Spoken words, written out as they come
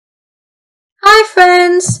Hi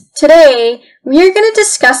friends! Today we are going to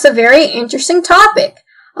discuss a very interesting topic,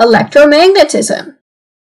 electromagnetism.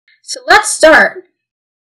 So let's start.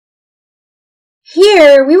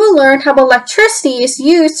 Here we will learn how electricity is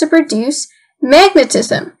used to produce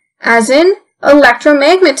magnetism, as in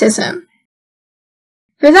electromagnetism.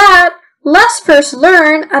 For that, let's first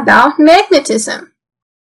learn about magnetism.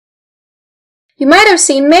 You might have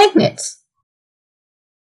seen magnets.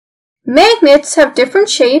 Magnets have different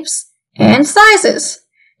shapes and sizes.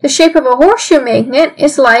 The shape of a horseshoe magnet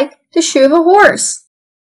is like the shoe of a horse.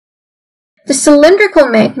 The cylindrical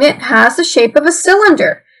magnet has the shape of a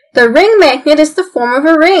cylinder. The ring magnet is the form of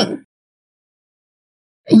a ring.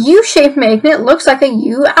 A U-shaped magnet looks like a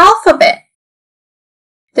U alphabet.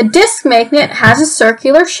 The disc magnet has a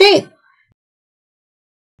circular shape.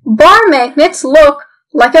 Bar magnets look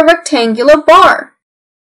like a rectangular bar.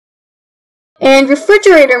 And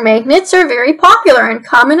refrigerator magnets are very popular and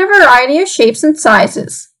come in a variety of shapes and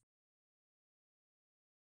sizes.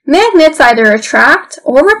 Magnets either attract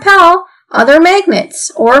or repel other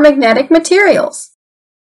magnets or magnetic materials.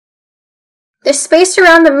 The space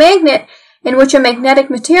around the magnet in which a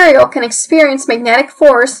magnetic material can experience magnetic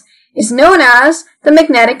force is known as the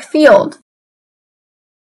magnetic field.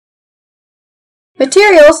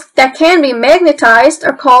 Materials that can be magnetized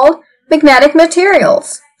are called magnetic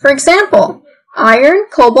materials. For example, iron,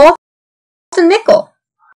 cobalt, and nickel.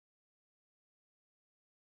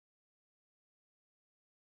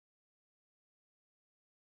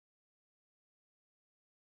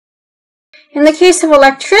 In the case of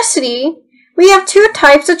electricity, we have two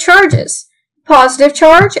types of charges, positive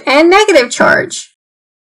charge and negative charge.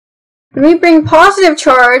 When we bring positive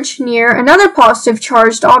charge near another positive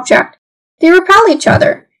charged object, they repel each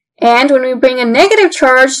other. And when we bring a negative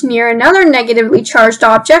charge near another negatively charged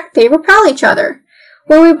object, they repel each other.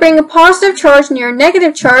 When we bring a positive charge near a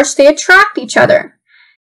negative charge, they attract each other.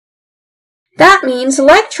 That means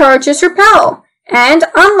like charges repel, and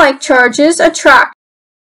unlike charges attract.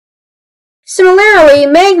 Similarly,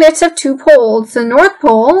 magnets have two poles, the North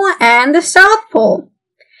Pole and the South Pole.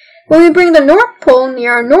 When we bring the North Pole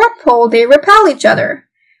near a North Pole, they repel each other.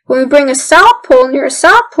 When we bring a South Pole near a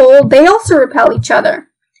South Pole, they also repel each other.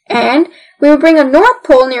 And when we bring a North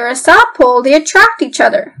Pole near a South Pole, they attract each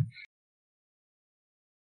other.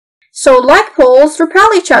 So like poles repel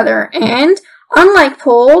each other, and unlike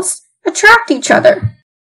poles attract each other.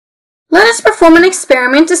 Let us perform an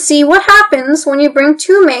experiment to see what happens when you bring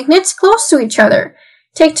two magnets close to each other.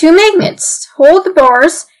 Take two magnets, hold the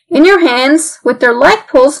bars in your hands with their like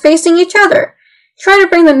poles facing each other. Try to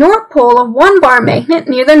bring the North Pole of one bar magnet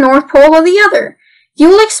near the North Pole of the other. You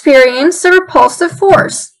will experience a repulsive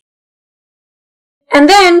force. And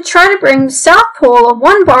then try to bring the South Pole of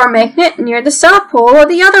one bar magnet near the South Pole of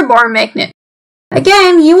the other bar magnet.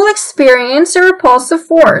 Again, you will experience a repulsive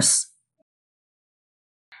force.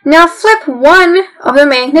 Now flip one of the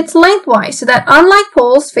magnets lengthwise so that unlike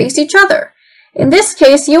poles face each other. In this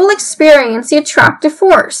case, you will experience the attractive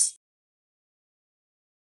force.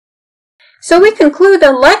 So we conclude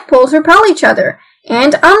that like poles repel each other,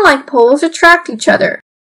 and unlike poles attract each other.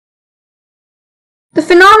 The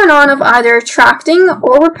phenomenon of either attracting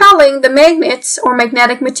or repelling the magnets or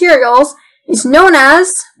magnetic materials is known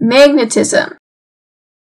as magnetism.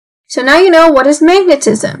 So now you know what is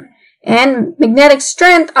magnetism, and magnetic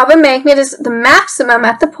strength of a magnet is the maximum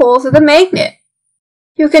at the poles of the magnet.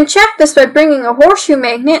 You can check this by bringing a horseshoe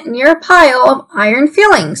magnet near a pile of iron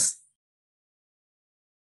fillings.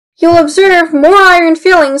 You'll observe more iron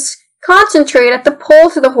fillings concentrate at the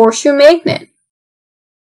poles of the horseshoe magnet.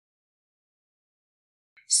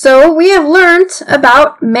 So we have learned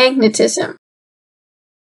about magnetism.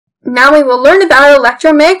 Now we will learn about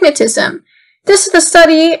electromagnetism. This is the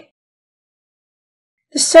study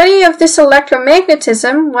of this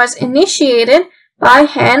electromagnetism was initiated by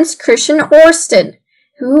Hans Christian Ørsted,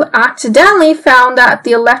 who accidentally found that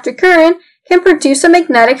the electric current can produce a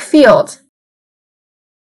magnetic field.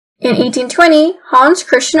 In 1820, Hans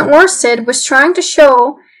Christian Ørsted was trying to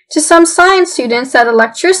show to some science students that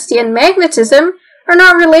electricity and magnetism are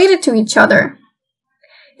not related to each other.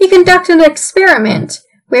 He conducted an experiment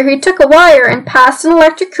where he took a wire and passed an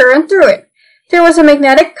electric current through it. There was a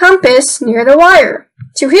magnetic compass near the wire.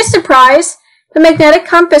 To his surprise, the magnetic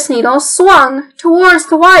compass needle swung towards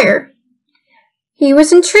the wire. He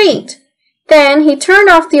was intrigued. Then he turned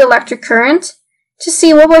off the electric current to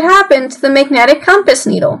see what would happen to the magnetic compass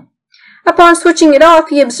needle. Upon switching it off,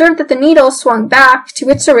 he observed that the needle swung back to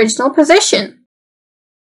its original position.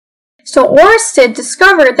 So Ørsted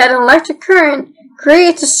discovered that an electric current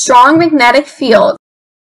creates a strong magnetic field.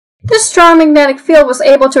 This strong magnetic field was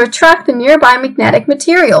able to attract the nearby magnetic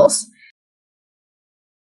materials.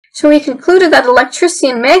 so we concluded that electricity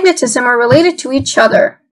and magnetism are related to each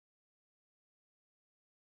other.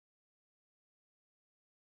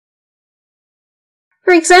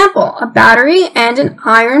 For example, a battery and an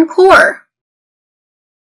iron core.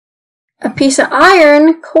 A piece of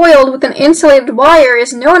iron coiled with an insulated wire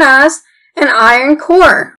is known as an iron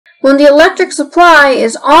core. When the electric supply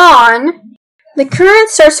is on, the current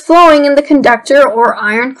starts flowing in the conductor or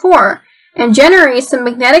iron core and generates a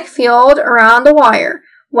magnetic field around the wire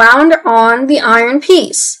wound on the iron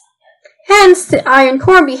piece. Hence, the iron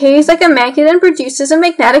core behaves like a magnet and produces a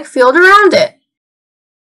magnetic field around it.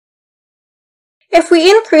 If we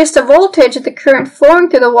increase the voltage of the current flowing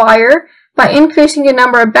through the wire by increasing the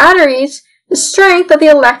number of batteries, the strength of the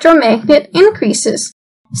electromagnet increases.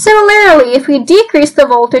 Similarly, if we decrease the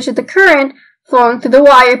voltage of the current flowing through the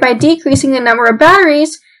wire by decreasing the number of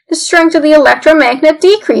batteries, the strength of the electromagnet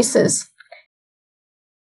decreases.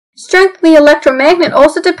 Strength of the electromagnet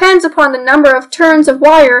also depends upon the number of turns of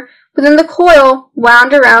wire within the coil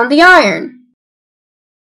wound around the iron.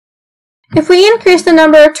 If we increase the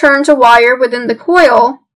number of turns of wire within the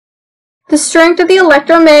coil, the strength of the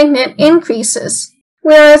electromagnet increases.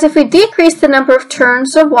 Whereas if we decrease the number of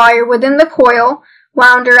turns of wire within the coil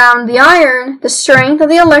wound around the iron, the strength of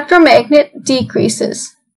the electromagnet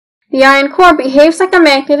decreases. The iron core behaves like a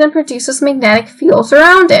magnet and produces magnetic fields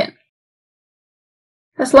around it.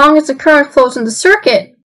 As long as the current flows in the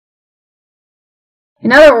circuit.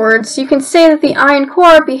 In other words, you can say that the iron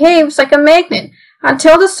core behaves like a magnet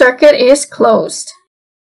until the circuit is closed.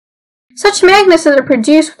 Such magnets that are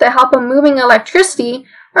produced with the help of moving electricity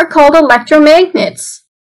are called electromagnets.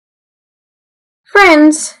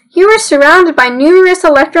 Friends, you are surrounded by numerous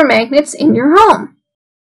electromagnets in your home.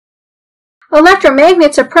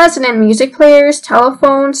 Electromagnets are present in music players,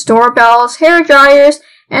 telephones, doorbells, hair dryers,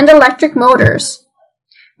 and electric motors.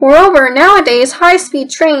 Moreover, nowadays high-speed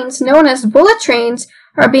trains known as bullet trains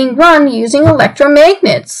are being run using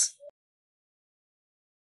electromagnets.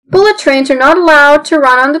 Bullet trains are not allowed to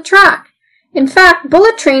run on the track. In fact,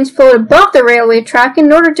 bullet trains float above the railway track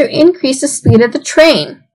in order to increase the speed of the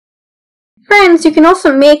train. Friends, you can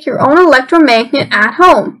also make your own electromagnet at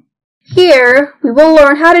home. Here, we will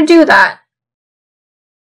learn how to do that.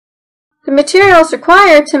 The materials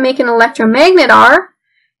required to make an electromagnet are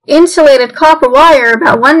insulated copper wire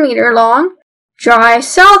about 1 meter long, dry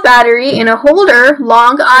cell battery in a holder,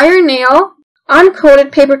 long iron nail,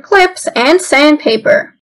 uncoated paper clips, and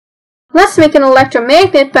sandpaper. Let's make an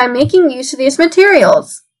electromagnet by making use of these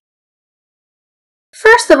materials.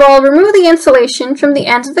 First of all, remove the insulation from the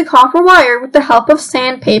ends of the copper wire with the help of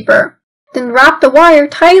sandpaper. Then wrap the wire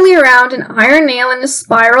tightly around an iron nail in a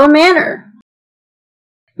spiral manner.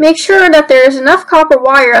 Make sure that there is enough copper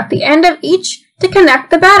wire at the end of each to connect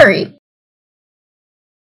the battery.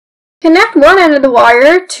 Connect one end of the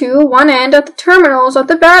wire to one end of the terminals of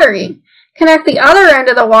the battery. Connect the other end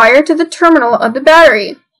of the wire to the terminal of the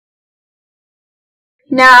battery.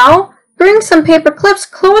 Now, bring some paper clips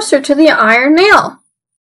closer to the iron nail.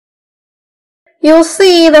 You will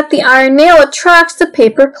see that the iron nail attracts the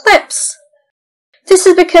paper clips. This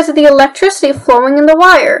is because of the electricity flowing in the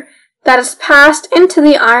wire that is passed into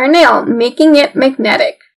the iron nail, making it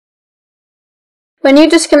magnetic. When you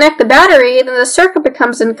disconnect the battery, then the circuit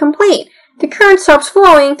becomes incomplete. The current stops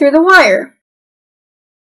flowing through the wire.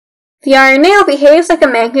 The iron nail behaves like a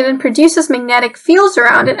magnet and produces magnetic fields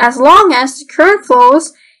around it as long as the current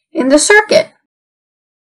flows in the circuit.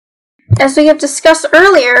 As we have discussed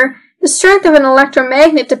earlier, the strength of an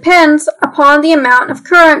electromagnet depends upon the amount of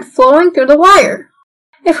current flowing through the wire.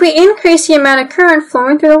 If we increase the amount of current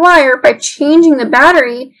flowing through the wire by changing the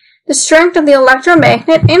battery, the strength of the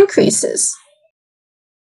electromagnet increases.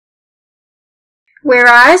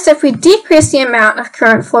 Whereas, if we decrease the amount of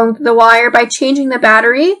current flowing through the wire by changing the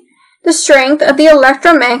battery, the strength of the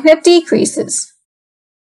electromagnet decreases.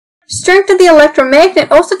 Strength of the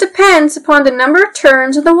electromagnet also depends upon the number of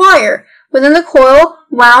turns of the wire within the coil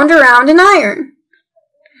wound around an iron.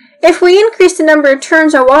 If we increase the number of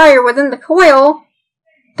turns of wire within the coil,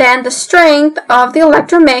 then the strength of the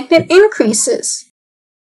electromagnet increases.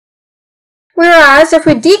 Whereas, if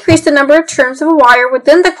we decrease the number of turns of a wire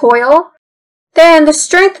within the coil, then the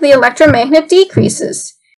strength of the electromagnet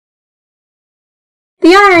decreases.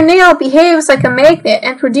 The iron nail behaves like a magnet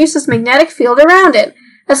and produces magnetic field around it,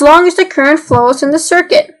 as long as the current flows in the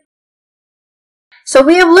circuit. So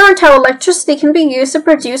we have learned how electricity can be used to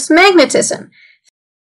produce magnetism.